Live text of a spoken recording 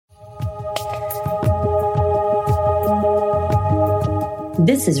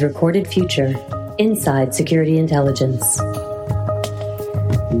This is Recorded Future, Inside Security Intelligence.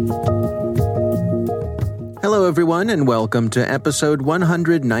 Hello, everyone, and welcome to episode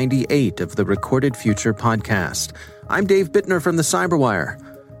 198 of the Recorded Future podcast. I'm Dave Bittner from the Cyberwire.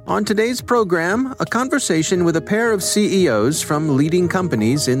 On today's program, a conversation with a pair of CEOs from leading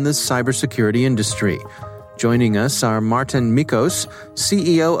companies in the cybersecurity industry. Joining us are Marten Mickos,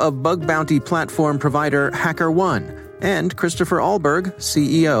 CEO of bug bounty platform provider HackerOne, and Christopher Ahlberg,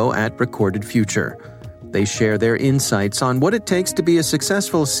 CEO at Recorded Future. They share their insights on what it takes to be a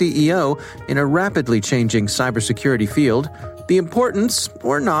successful CEO in a rapidly changing cybersecurity field, the importance,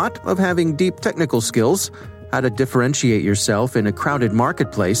 or not, of having deep technical skills, how to differentiate yourself in a crowded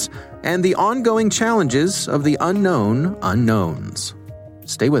marketplace, and the ongoing challenges of the unknown unknowns.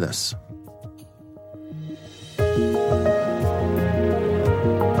 Stay with us.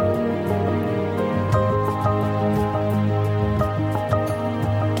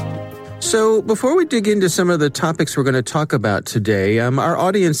 So before we dig into some of the topics we're going to talk about today, our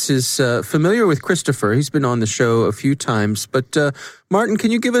audience is familiar with Christopher. He's been on the show a few times. But Marten,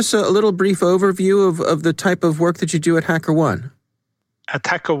 can you give us a little brief overview of the type of work that you do at HackerOne? At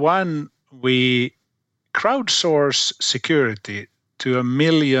HackerOne, we crowdsource security to 1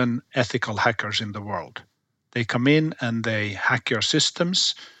 million ethical hackers in the world. They come in and they hack your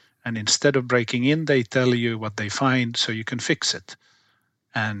systems, and instead of breaking in, they tell you what they find so you can fix it.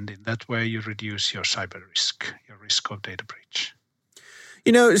 And in that way, you reduce your cyber risk, your risk of data breach.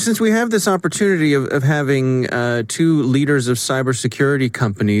 You know, since we have this opportunity of having two leaders of cybersecurity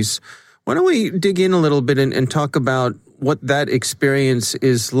companies, why don't we dig in a little bit and talk about what that experience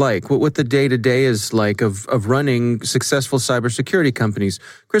is like, what the day-to-day is like of running successful cybersecurity companies.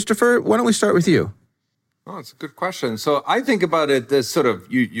 Christopher, why don't we start with you? Oh, it's a good question. So I think about it as sort of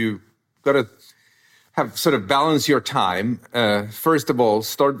you got to have sort of balance your time. First of all,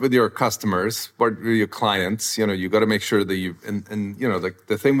 start with your customers, start with your clients. You know, you got to make sure that and you know,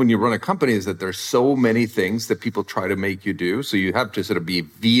 the thing when you run a company is that there's so many things that people try to make you do. So you have to sort of be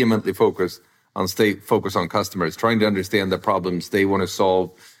vehemently focused on customers, trying to understand the problems they want to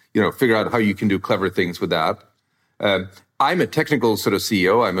solve, you know, figure out how you can do clever things with that. I'm a technical sort of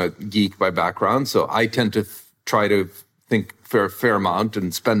CEO. I'm a geek by background. So I tend to try to think for a fair amount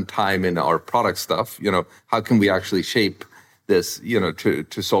and spend time in our product stuff. You know, how can we actually shape this, you know,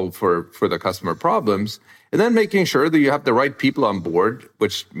 to solve for the customer problems? And then making sure that you have the right people on board,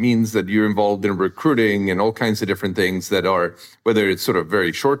 which means that you're involved in recruiting and all kinds of different things that are, whether it's sort of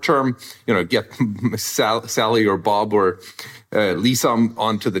very short term, you know, get Sally or Bob or Lisa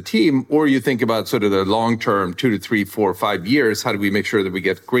onto the team, or you think about sort of the long term, 2 to 3, 4, 5 years. How do we make sure that we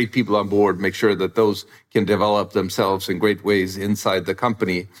get great people on board, make sure that those can develop themselves in great ways inside the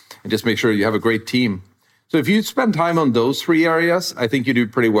company, and just make sure you have a great team. So if you spend time on those 3 areas, I think you do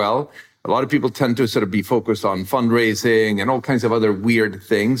pretty well. A lot of people tend to sort of be focused on fundraising and all kinds of other weird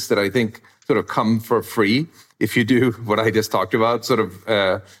things that I think sort of come for free if you do what I just talked about, sort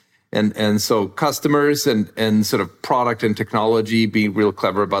of, and so customers and sort of product and technology, being real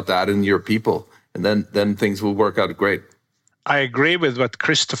clever about that, and your people, and then things will work out great. I agree with what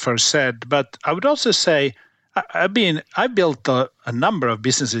Christopher said, but I would also say I built a number of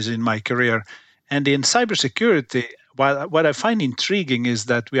businesses in my career, and in cybersecurity, what I find intriguing is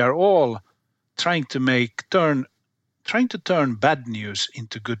that we are all trying to turn bad news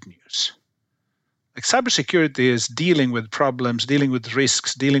into good news. Like cybersecurity is dealing with problems, dealing with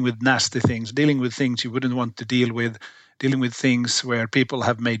risks, dealing with nasty things, dealing with things you wouldn't want to deal with, dealing with things where people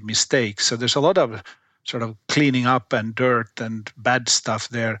have made mistakes. So there's a lot of sort of cleaning up and dirt and bad stuff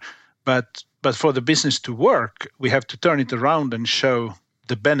there. But for the business to work, we have to turn it around and show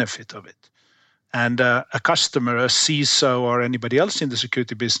the benefit of it. And a customer, a CISO, or anybody else in the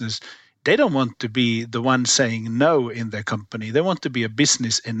security business, they don't want to be the one saying no in their company. They want to be a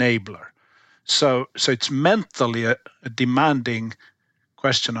business enabler. So it's mentally a demanding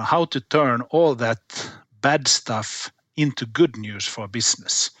question on how to turn all that bad stuff into good news for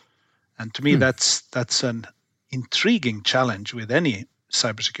business. And to me, that's an intriguing challenge with any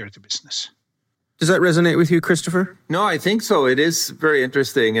cybersecurity business. Does that resonate with you, Christopher? No, I think so. It is very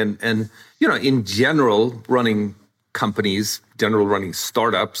interesting. And you know, in general, running companies, running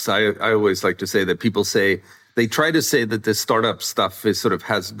startups, I always like to say that people say, they try to say that the startup stuff is sort of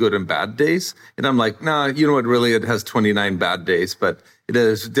has good and bad days. And I'm like, nah, you know what, really, it has 29 bad days, but it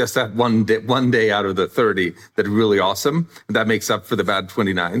is just that one day out of the 30 that are really awesome. And that makes up for the bad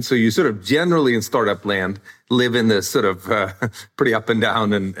 29. So you sort of generally in startup land live in this sort of pretty up and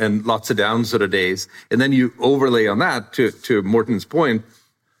down and lots of down sort of days. And then you overlay on that to Marten's point,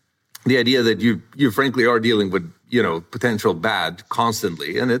 the idea that you frankly are dealing with, potential bad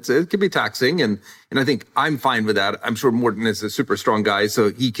constantly. And it can be taxing. And I think I'm fine with that. I'm sure Marten is a super strong guy,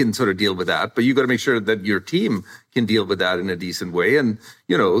 so he can sort of deal with that. But you got to make sure that your team can deal with that in a decent way. And,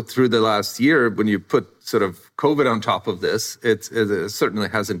 through the last year, when you put sort of COVID on top of this, it certainly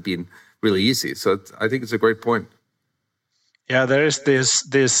hasn't been really easy. So I think it's a great point. Yeah, there is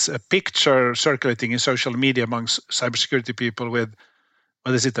this picture circulating in social media amongst cybersecurity people with,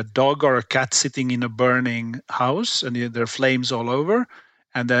 what is it, a dog or a cat sitting in a burning house, and there are flames all over,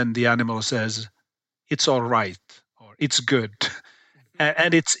 and then the animal says, "It's all right," or "It's good,"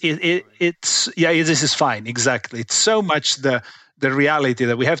 and it's this is fine. Exactly. It's so much the reality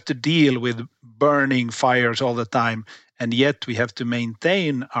that we have to deal with burning fires all the time, and yet we have to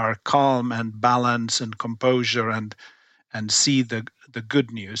maintain our calm and balance and composure and see the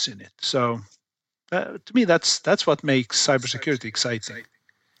good news in it. So to me, that's what makes cybersecurity exciting.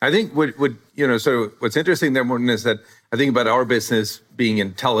 I think what's interesting there, Marten, is that I think about our business being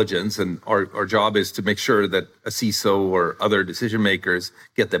intelligence, and our job is to make sure that a CISO or other decision makers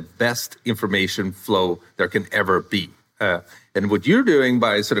get the best information flow there can ever be. And what you're doing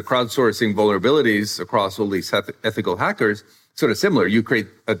by sort of crowdsourcing vulnerabilities across all these ethical hackers, sort of similar. You create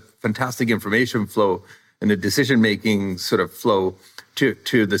a fantastic information flow and a decision-making sort of flow to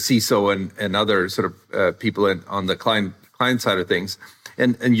the CISO and other sort of people on the client side of things.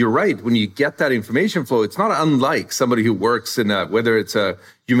 And you're right, when you get that information flow, it's not unlike somebody who works in whether it's a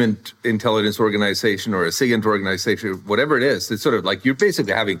human intelligence organization or a SIGINT organization, whatever it is. It's sort of like you're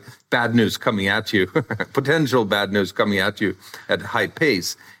basically having bad news coming at you, potential bad news coming at you at high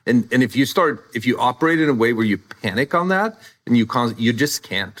pace. And if you operate in a way where you panic on that, and you just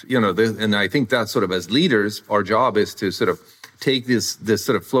can't, and I think that sort of as leaders, our job is to sort of take this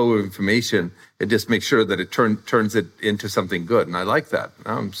sort of flow of information and just make sure that it turns it into something good. And I like that.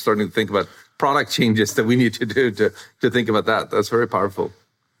 I'm starting to think about product changes that we need to do to think about that. That's very powerful.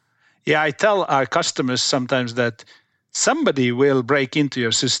 Yeah, I tell our customers sometimes that somebody will break into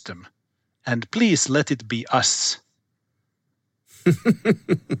your system, and please let it be us.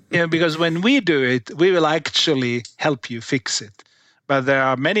 Because when we do it, we will actually help you fix it. But there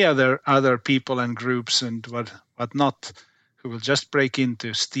are many other people and groups and whatnot who will just break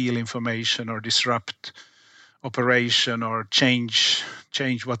into, steal information or disrupt operation or change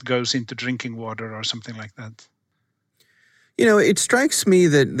what goes into drinking water or something like that. It strikes me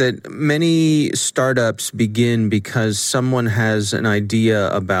that many startups begin because someone has an idea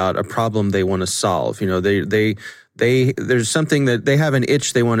about a problem they want to solve. There's something that they have an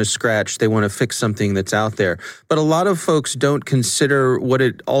itch they want to scratch. They want to fix something that's out there. But a lot of folks don't consider what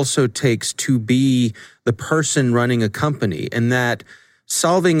it also takes to be the person running a company, and that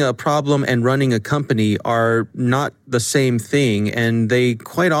solving a problem and running a company are not the same thing, and they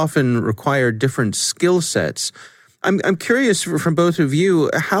quite often require different skill sets. I'm curious from both of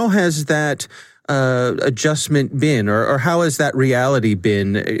you, how has that adjustment been, or how has that reality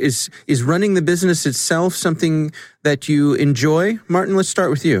been? Is running the business itself something that you enjoy? Marten, let's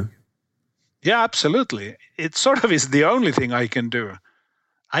start with you. Yeah, absolutely. It sort of is the only thing I can do.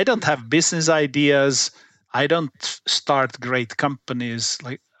 I don't have business ideas. I don't start great companies.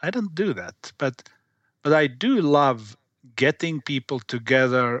 I don't do that. But I do love getting people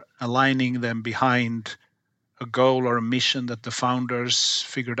together, aligning them behind a goal or a mission that the founders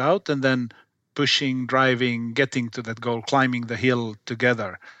figured out, and then pushing, driving, getting to that goal, climbing the hill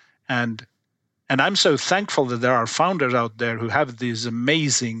together. And I'm so thankful that there are founders out there who have these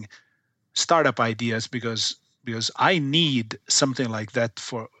amazing startup ideas, because I need something like that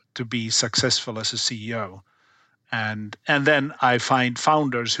to be successful as a CEO. And then I find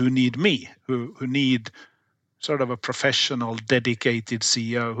founders who need me, who need sort of a professional, dedicated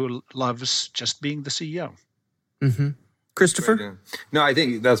CEO who loves just being the CEO. Mm-hmm. Christopher? No, I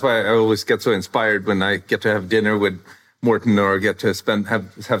think that's why I always get so inspired when I get to have dinner with Marten or get to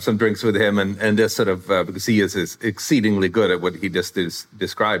have some drinks with him, and just sort of because he is exceedingly good at what he just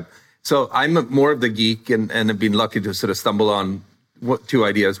described. So I'm more of the geek, and have been lucky to sort of stumble on two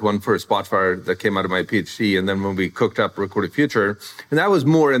ideas. One for Spotfire that came out of my PhD, and then when we cooked up Recorded Future, and that was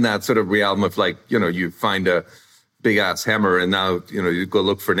more in that sort of realm of you find a big ass hammer, and now you go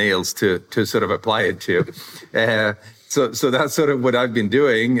look for nails to sort of apply it to. So that's sort of what I've been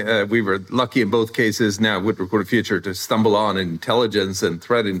doing. We were lucky in both cases now with Recorded Future to stumble on intelligence and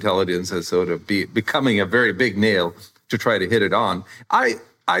threat intelligence as sort of becoming a very big nail to try to hit it on.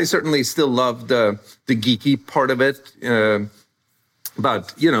 I certainly still love the geeky part of it,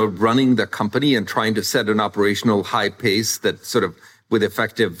 about running the company and trying to set an operational high pace that sort of with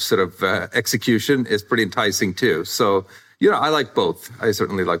effective sort of execution is pretty enticing too. So I like both. I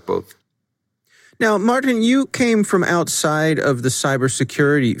certainly like both. Now, Marten, you came from outside of the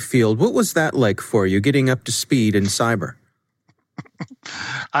cybersecurity field. What was that like for you, getting up to speed in cyber?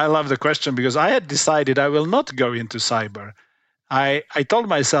 I love the question because I had decided I will not go into cyber. I told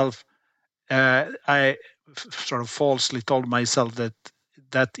myself, I sort of falsely told myself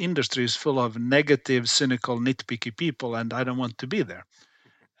that industry is full of negative, cynical, nitpicky people, and I don't want to be there.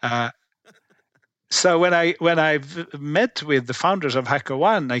 So when I've met with the founders of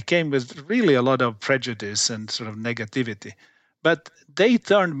HackerOne, I came with really a lot of prejudice and sort of negativity. But they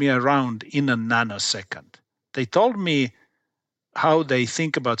turned me around in a nanosecond. They told me how they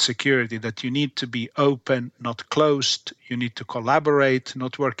think about security, that you need to be open, not closed. You need to collaborate,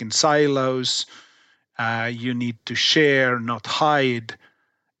 not work in silos. You need to share, not hide.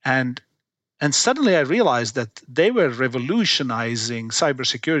 And suddenly I realized that they were revolutionizing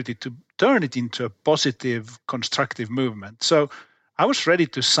cybersecurity to turn it into a positive, constructive movement. So I was ready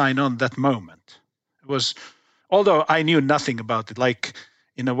to sign on that moment. It was, although I knew nothing about it, like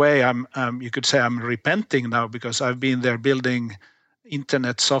in a way, you could say I'm repenting now because I've been there building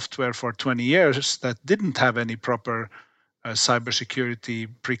internet software for 20 years that didn't have any proper cybersecurity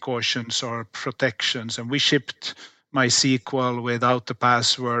precautions or protections. And we shipped MySQL without the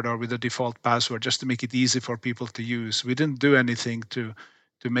password or with a default password just to make it easy for people to use. We didn't do anything to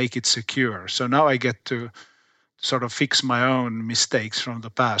make it secure. So now I get to sort of fix my own mistakes from the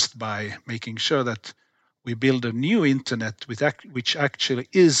past by making sure that we build a new internet which actually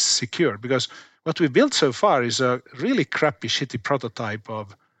is secure. Because what we built so far is a really crappy, shitty prototype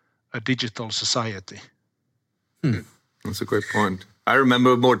of a digital society. That's a great point. I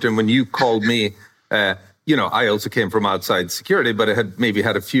remember, Marten, when you called me, I also came from outside security, but I had maybe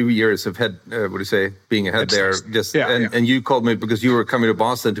had a few years of being a head there. And you called me because you were coming to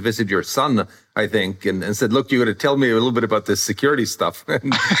Boston to visit your son, I think, and said, look, you got to tell me a little bit about this security stuff.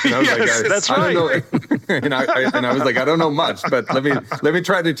 And I was that's right. I don't know. and I was like, I don't know much, but let me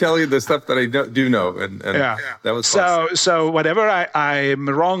try to tell you the stuff that I do know. And that was fun. So whatever I'm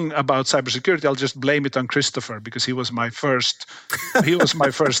wrong about cybersecurity, I'll just blame it on Christopher because he was my first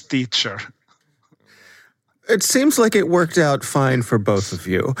teacher. It seems like it worked out fine for both of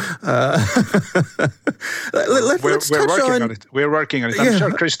you. We're working on it. I'm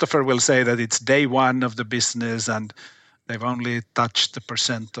sure Christopher will say that it's day one of the business and they've only touched the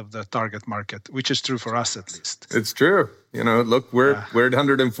 % of the target market, which is true for us at least. It's true. Look, we're at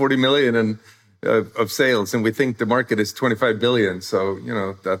 140 million of sales, and we think the market is 25 billion. So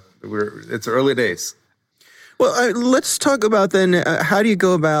it's early days. Well, let's talk about then. How do you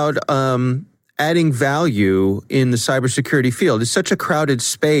go about adding value in the cybersecurity field? It's such a crowded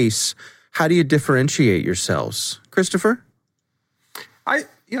space. How do you differentiate yourselves? Christopher?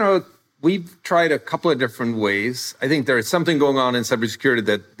 We've tried a couple of different ways. I think there is something going on in cybersecurity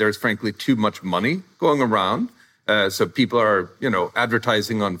that there's frankly too much money going around. So people are,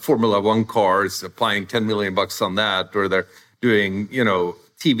 advertising on Formula One cars, applying $10 million on that, or they're doing,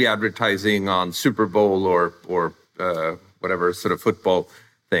 TV advertising on Super Bowl or whatever sort of football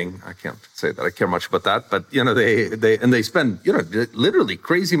thing. I can't say that I care much about that, but they spend literally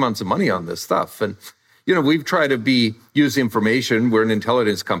crazy amounts of money on this stuff. And we've tried to use information. We're an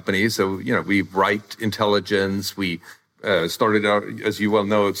intelligence company, so we write intelligence. We started out, as you well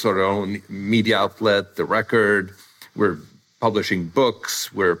know, it's our own media outlet, The Record. We're publishing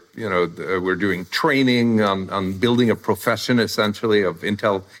books. We're doing training on building a profession essentially of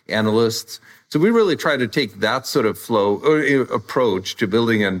intel analysts. So we really try to take that sort of flow or approach to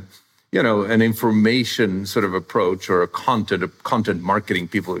building an information sort of approach, or a content marketing,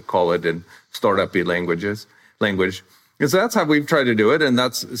 people would call it in startup-y language. And so that's how we've tried to do it, and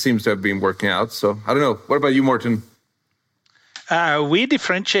that seems to have been working out. So I don't know. What about you, Marten? We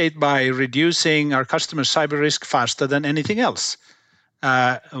differentiate by reducing our customers' cyber risk faster than anything else.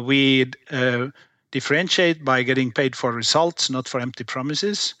 We differentiate by getting paid for results, not for empty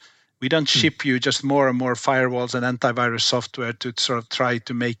promises. We don't ship you just more and more firewalls and antivirus software to sort of try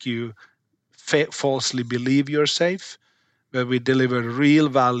to make you falsely believe you're safe, but we deliver real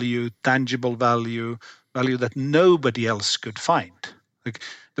value, tangible value that nobody else could find. Like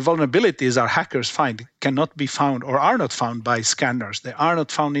the vulnerabilities our hackers find cannot be found or are not found by scanners. They are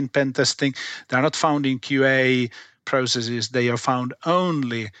not found in pen testing. They are not found in QA processes. They are found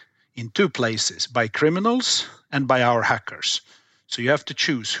only in two places, by criminals and by our hackers. So you have to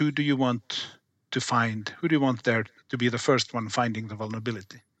choose, who do you want to find? Who do you want there to be the first one finding the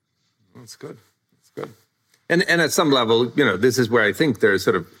vulnerability? That's good. And at some level, this is where I think there's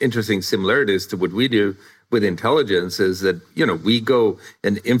sort of interesting similarities to what we do with intelligence, is that, we go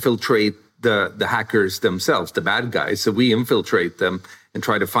and infiltrate the hackers themselves, the bad guys. So we infiltrate them and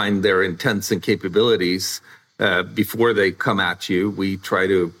try to find their intents and capabilities before they come at you. We try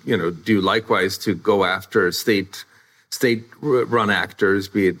to, do likewise to go after state-run actors,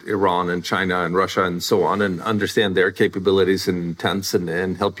 be it Iran and China and Russia and so on, and understand their capabilities and intents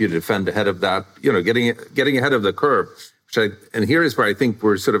and help you defend ahead of that, getting ahead of the curve. And here is where I think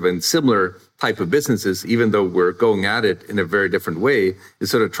we're sort of in similar type of businesses, even though we're going at it in a very different way,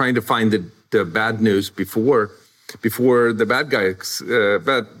 is sort of trying to find the bad news before the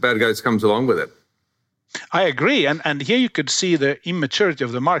bad guys comes along with it. I agree. And here you could see the immaturity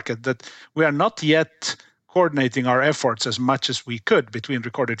of the market, that we are not yet coordinating our efforts as much as we could between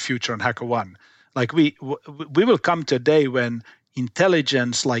Recorded Future and HackerOne. Like we will come to a day when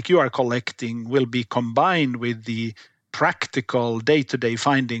intelligence like you are collecting will be combined with the practical day-to-day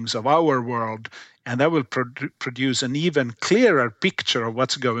findings of our world, and that will produce an even clearer picture of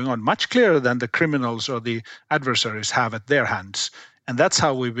what's going on, much clearer than the criminals or the adversaries have at their hands. And that's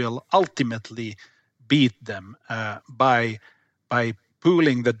how we will ultimately beat them, by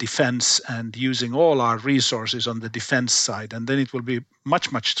pooling the defense and using all our resources on the defense side. And then it will be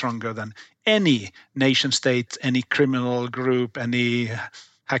much, much stronger than any nation state, any criminal group, any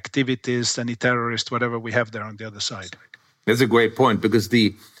activities, any terrorist, whatever we have there on the other side. That's a great point, because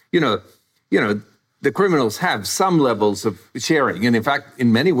the criminals have some levels of sharing, and in fact,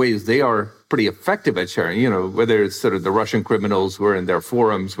 in many ways, they are pretty effective at sharing. Whether it's sort of the Russian criminals who are in their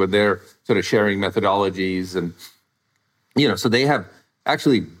forums, where they're sort of sharing methodologies, and so they have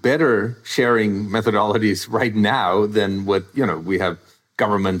actually better sharing methodologies right now than what we have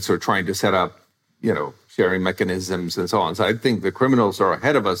governments are trying to set up, sharing mechanisms and so on. So I think the criminals are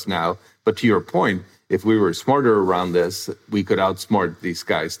ahead of us now. But to your point, if we were smarter around this, we could outsmart these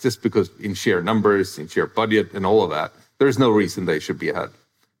guys, just because in sheer numbers, in sheer budget and all of that, there's no reason they should be ahead.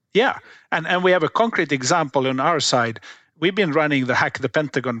 Yeah. And we have a concrete example on our side. We've been running the Hack the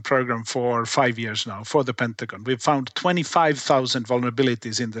Pentagon program for 5 years now for the Pentagon. We've found 25,000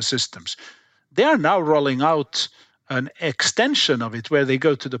 vulnerabilities in the systems. They are now rolling out an extension of it where they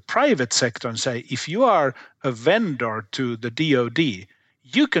go to the private sector and say, if you are a vendor to the DoD,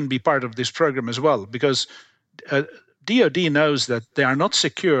 you can be part of this program as well, because DoD knows that they are not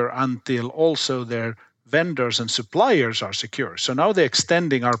secure until also their vendors and suppliers are secure. So now they're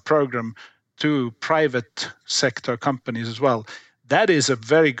extending our program to private sector companies as well. That is a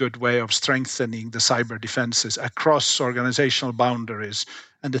very good way of strengthening the cyber defenses across organizational boundaries,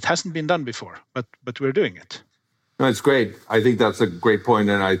 and it hasn't been done before, but we're doing it. No, it's great. I think that's a great point,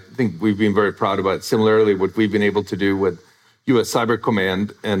 and I think we've been very proud about it. Similarly, what we've been able to do with U.S. Cyber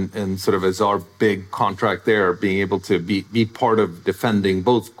Command and sort of as our big contract there, being able to be part of defending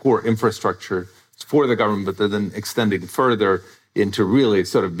both core infrastructure for the government, but then extending further into really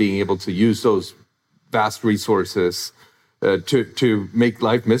sort of being able to use those vast resources to make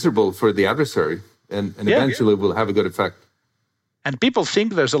life miserable for the adversary, and eventually will have a good effect. And people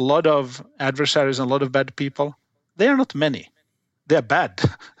think there's a lot of adversaries and a lot of bad people. They are not many. They're bad.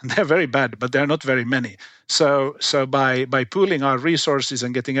 They're very bad, but they're not very many. So by pooling our resources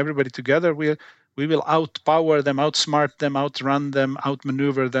and getting everybody together, we will outpower them, outsmart them, outrun them,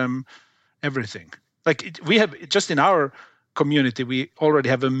 outmaneuver them, everything. Like we have, just in our community, we already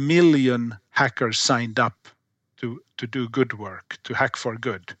have 1 million hackers signed up to do good work, to hack for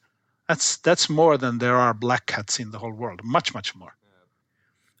good. That's more than there are black hats in the whole world. Much, much more.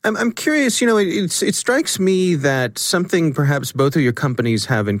 I'm curious, it strikes me that something perhaps both of your companies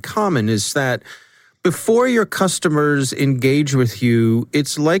have in common is that before your customers engage with you,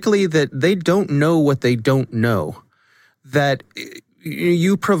 it's likely that they don't know what they don't know, that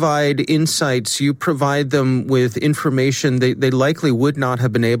you provide insights, you provide them with information they likely would not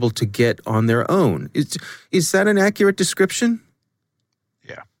have been able to get on their own. Is that an accurate description?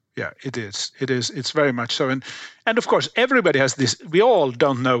 Yeah, it is. It's very much so. And of course, everybody has this. We all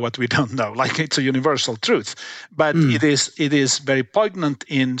don't know what we don't know. Like, it's a universal truth. But it is very poignant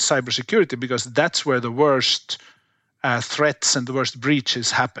in cybersecurity, because that's where the worst threats and the worst breaches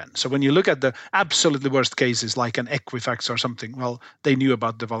happen. So when you look at the absolutely worst cases, like an Equifax or something, well, they knew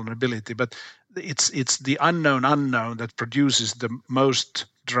about the vulnerability. But it's the unknown that produces the most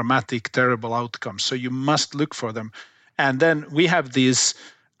dramatic, terrible outcomes. So you must look for them. And then we have these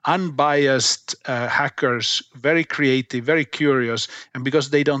unbiased hackers, very creative, very curious, and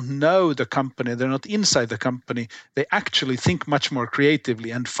because they don't know the company, they're not inside the company, they actually think much more creatively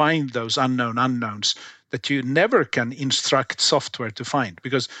and find those unknown unknowns that you never can instruct software to find.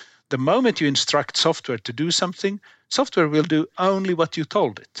 Because the moment you instruct software to do something, software will do only what you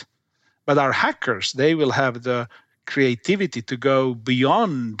told it. But our hackers, they will have the creativity to go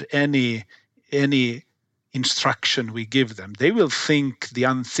beyond any instruction we give them. They will think the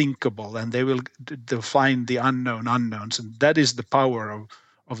unthinkable, and they will define the unknown unknowns. And that is the power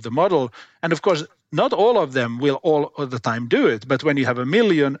of the model. And of course, not all of them will all the time do it. But when you have 1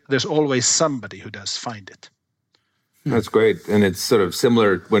 million, there's always somebody who does find it. That's great. And it's sort of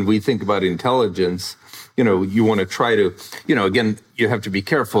similar when we think about intelligence. You want to try to, again, you have to be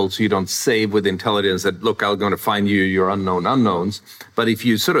careful so you don't say with intelligence that, look, I'm going to find you your unknown unknowns. But if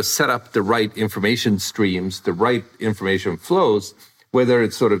you sort of set up the right information streams, the right information flows, whether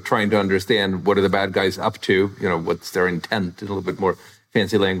it's sort of trying to understand what are the bad guys up to, what's their intent, in a little bit more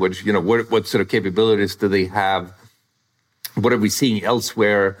fancy language, what sort of capabilities do they have? What are we seeing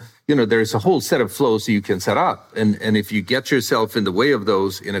elsewhere? There's a whole set of flows that you can set up. And if you get yourself in the way of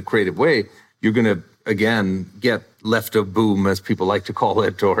those in a creative way, you're going to, again, get left of boom, as people like to call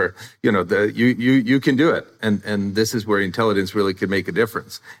it, or, you can do it. And this is where intelligence really can make a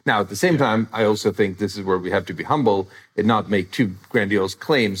difference. Now, at the same time, I also think this is where we have to be humble and not make too grandiose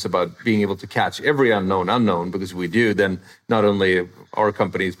claims about being able to catch every unknown, because if we do, then not only our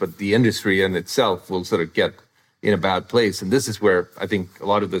companies, but the industry in itself will sort of get in a bad place. And this is where I think a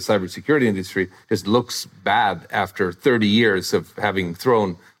lot of the cybersecurity industry just looks bad after 30 years of having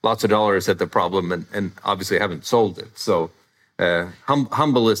thrown lots of dollars at the problem and obviously haven't solved it. So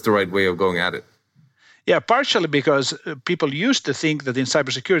humble is the right way of going at it. Yeah, partially because people used to think that in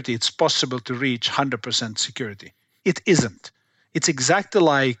cybersecurity, it's possible to reach 100% security. It isn't. It's exactly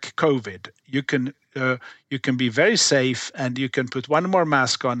like COVID. You can be very safe, and you can put one more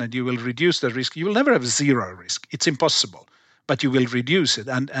mask on, and you will reduce the risk. You will never have zero risk. It's impossible, but you will reduce it.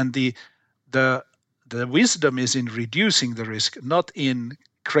 And the wisdom is in reducing the risk, not in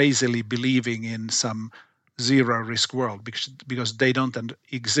crazily believing in some zero risk world, because they don't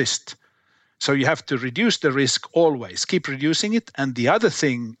exist. So you have to reduce the risk always, keep reducing it. And the other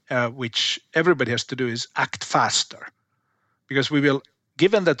thing which everybody has to do is act faster, because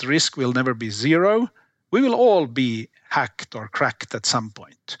given that risk will never be zero, we will all be hacked or cracked at some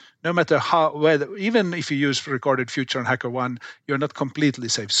point. No matter even if you use Recorded Future and HackerOne, you're not completely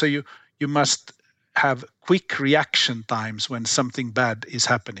safe. So you must have quick reaction times when something bad is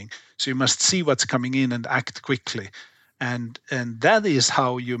happening. So you must see what's coming in and act quickly. And that is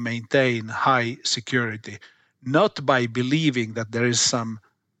how you maintain high security, not by believing that there is some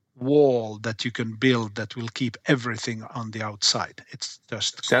wall that you can build that will keep everything on the outside. It's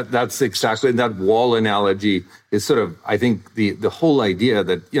just that's exactly that wall analogy is sort of, I think, the whole idea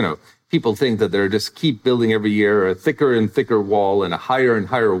that people think that they're just keep building every year a thicker and thicker wall and a higher and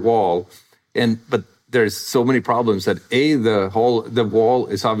higher wall, but there's so many problems that the wall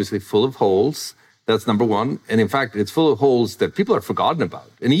is obviously full of holes. That's number one, and in fact, it's full of holes that people are forgotten about.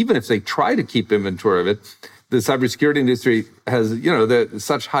 And even if they try to keep inventory of it, the cybersecurity industry has,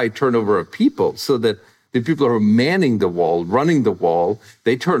 such high turnover of people, so that the people who are manning the wall, running the wall,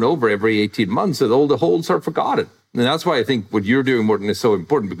 they turn over every 18 months, and all the holes are forgotten. And that's why I think what you're doing, Marten, is so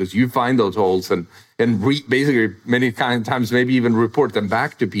important, because you find those holes and basically many times maybe even report them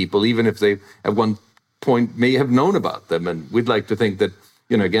back to people, even if they at one point may have known about them. And we'd like to think that,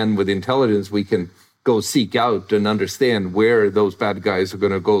 again, with intelligence, we can go seek out and understand where those bad guys are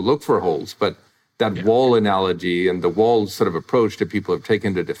going to go look for holes. But that wall analogy and the wall sort of approach that people have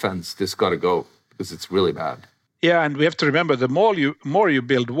taken to defense, this got to go, because it's really bad. Yeah, and we have to remember, the more you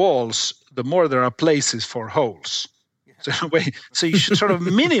build walls, the more there are places for holes. So you should sort of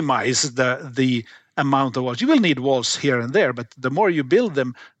minimize the amount of walls. You will need walls here and there, but the more you build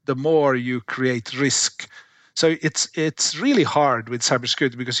them, the more you create risk. So it's really hard with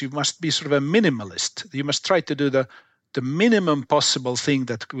cybersecurity, because you must be sort of a minimalist. You must try to do the minimum possible thing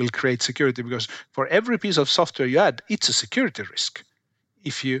that will create security, because for every piece of software you add, it's a security risk.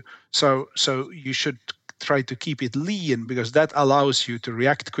 So you should try to keep it lean, because that allows you to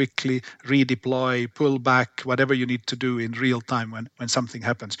react quickly, redeploy, pull back, whatever you need to do in real time when something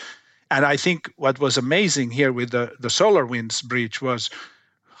happens. And I think what was amazing here with the SolarWinds breach was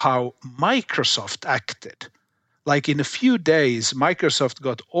how Microsoft acted. Like in a few days, Microsoft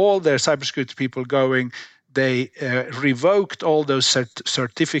got all their cybersecurity people going. They revoked all those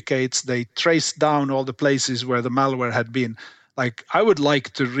certificates. They traced down all the places where the malware had been. Like, I would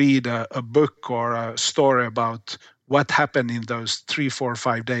like to read a book or a story about what happened in those 3, 4,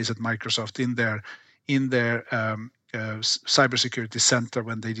 5 days at Microsoft in their cybersecurity center,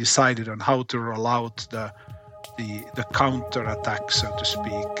 when they decided on how to roll out the counter attack, so to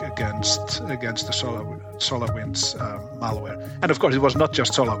speak, against the SolarWinds malware. And of course, it was not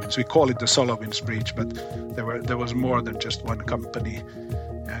just SolarWinds. We call it the SolarWinds breach, but there was more than just one company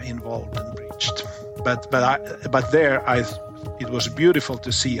involved and breached. But it was beautiful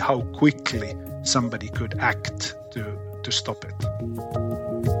to see how quickly somebody could act to stop it.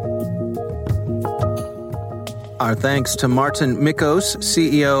 Our thanks to Marten Mickos,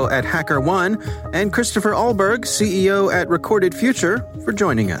 CEO at HackerOne, and Christopher Ahlberg, CEO at Recorded Future, for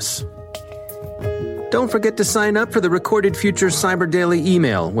joining us. Don't forget to sign up for the Recorded Future Cyber Daily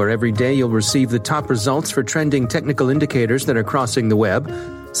email, where every day you'll receive the top results for trending technical indicators that are crossing the web.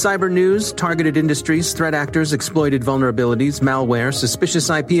 Cyber news, targeted industries, threat actors, exploited vulnerabilities, malware, suspicious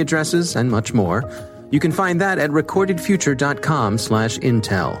IP addresses, and much more. You can find that at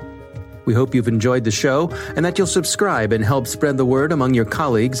recordedfuture.com/intel. We hope you've enjoyed the show and that you'll subscribe and help spread the word among your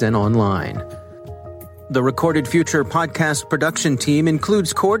colleagues and online. The Recorded Future podcast production team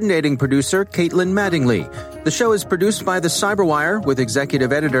includes coordinating producer Caitlin Mattingly. The show is produced by The Cyberwire with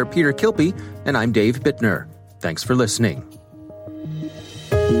executive editor Peter Kilpie, and I'm Dave Bittner. Thanks for listening.